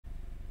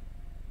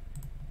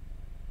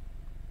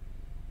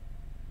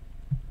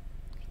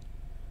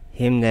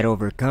Him that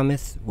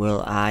overcometh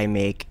will I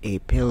make a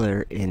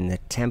pillar in the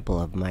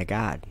temple of my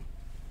God,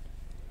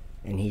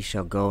 and he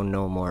shall go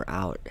no more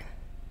out.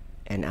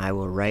 And I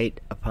will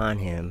write upon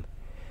him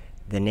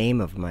the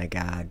name of my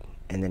God,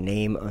 and the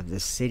name of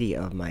the city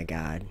of my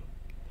God,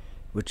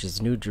 which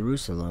is New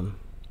Jerusalem,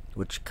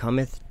 which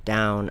cometh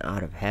down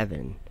out of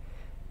heaven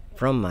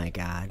from my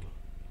God,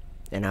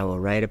 and I will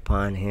write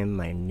upon him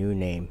my new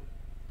name.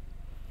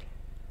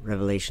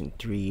 Revelation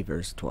 3,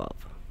 verse 12.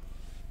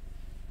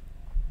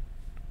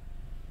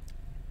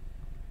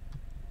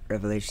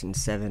 Revelation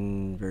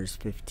 7, verse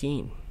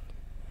 15.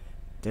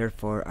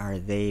 Therefore are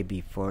they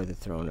before the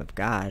throne of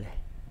God,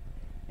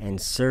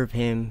 and serve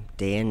him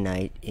day and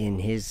night in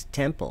his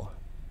temple.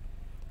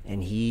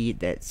 And he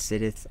that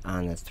sitteth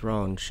on the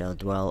throne shall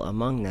dwell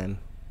among them.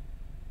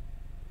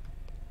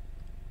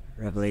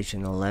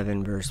 Revelation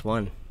 11, verse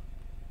 1.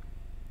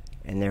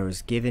 And there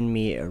was given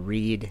me a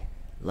reed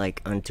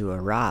like unto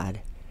a rod,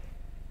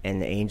 and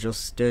the angel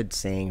stood,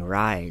 saying,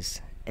 Rise,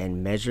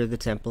 and measure the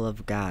temple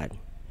of God,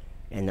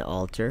 and the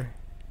altar,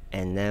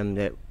 and them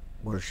that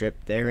worship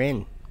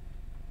therein.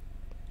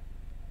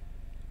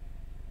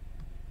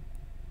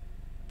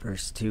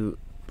 Verse 2,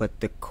 But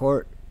the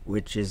court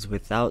which is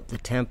without the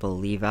temple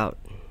leave out,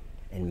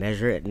 and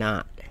measure it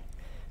not,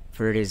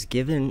 for it is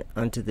given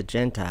unto the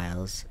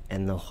Gentiles,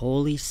 and the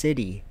holy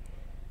city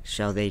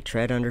shall they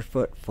tread under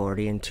foot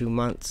 42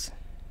 months.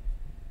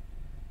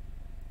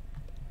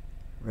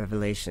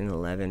 Revelation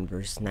 11,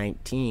 verse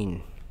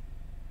 19.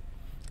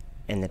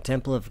 And the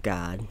temple of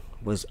God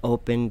was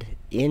opened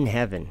in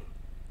heaven,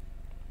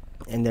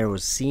 and there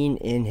was seen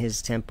in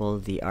his temple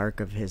the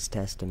ark of his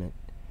testament.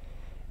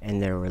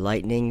 And there were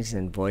lightnings,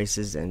 and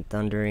voices, and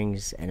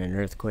thunderings, and an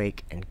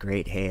earthquake, and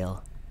great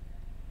hail.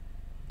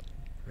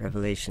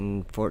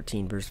 Revelation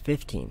 14, verse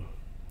 15.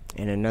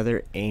 And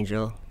another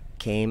angel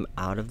came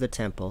out of the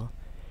temple,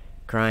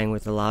 crying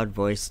with a loud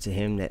voice to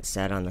him that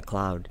sat on the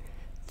cloud,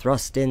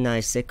 Thrust in thy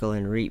sickle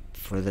and reap,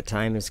 for the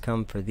time is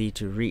come for thee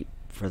to reap,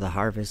 for the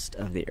harvest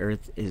of the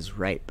earth is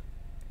ripe.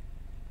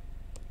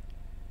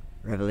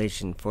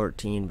 Revelation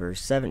 14,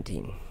 verse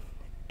 17.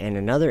 And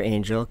another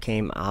angel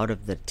came out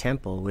of the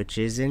temple which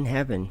is in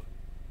heaven,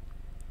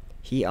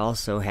 he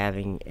also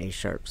having a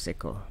sharp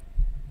sickle.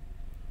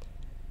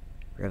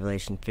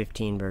 Revelation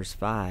 15, verse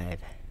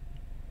 5.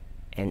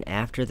 And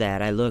after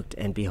that I looked,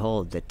 and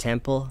behold, the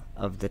temple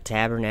of the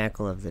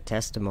tabernacle of the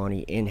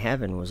testimony in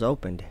heaven was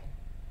opened.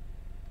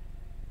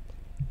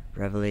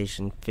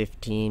 Revelation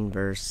 15,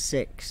 verse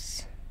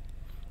 6.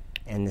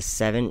 And the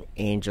 7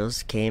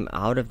 angels came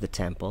out of the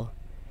temple,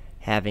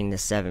 having the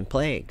 7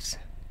 plagues,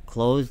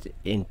 clothed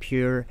in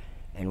pure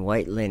and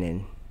white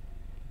linen,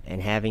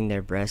 and having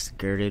their breasts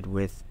girded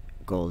with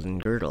golden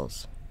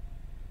girdles.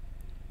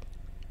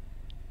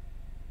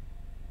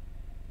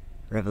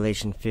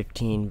 Revelation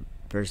 15,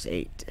 verse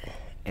 8.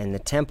 And the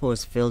temple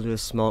was filled with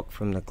smoke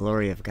from the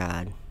glory of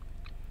God,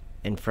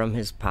 and from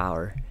his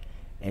power,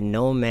 and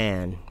no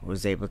man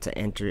was able to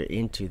enter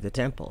into the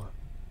temple,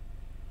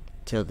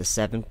 till the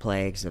 7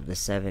 plagues of the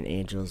 7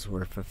 angels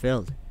were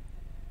fulfilled.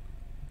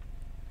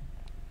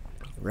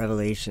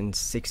 Revelation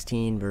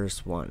 16,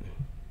 verse 1.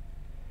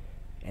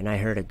 And I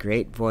heard a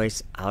great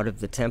voice out of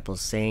the temple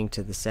saying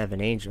to the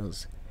 7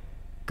 angels,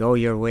 Go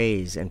your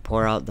ways, and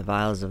pour out the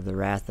vials of the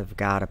wrath of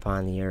God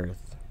upon the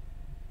earth.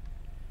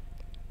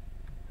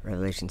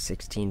 Revelation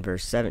 16,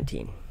 verse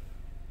 17.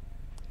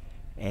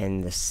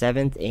 And the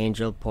 7th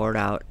angel poured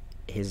out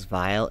his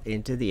vial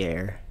into the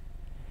air,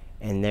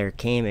 and there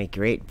came a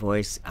great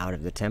voice out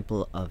of the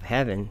temple of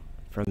heaven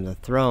from the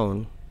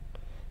throne,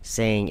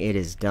 saying, It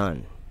is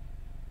done.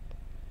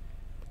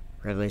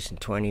 Revelation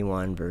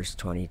 21, verse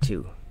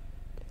 22.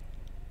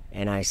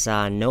 And I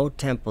saw no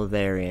temple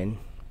therein,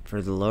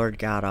 for the Lord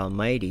God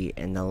Almighty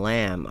and the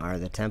Lamb are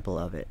the temple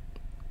of it.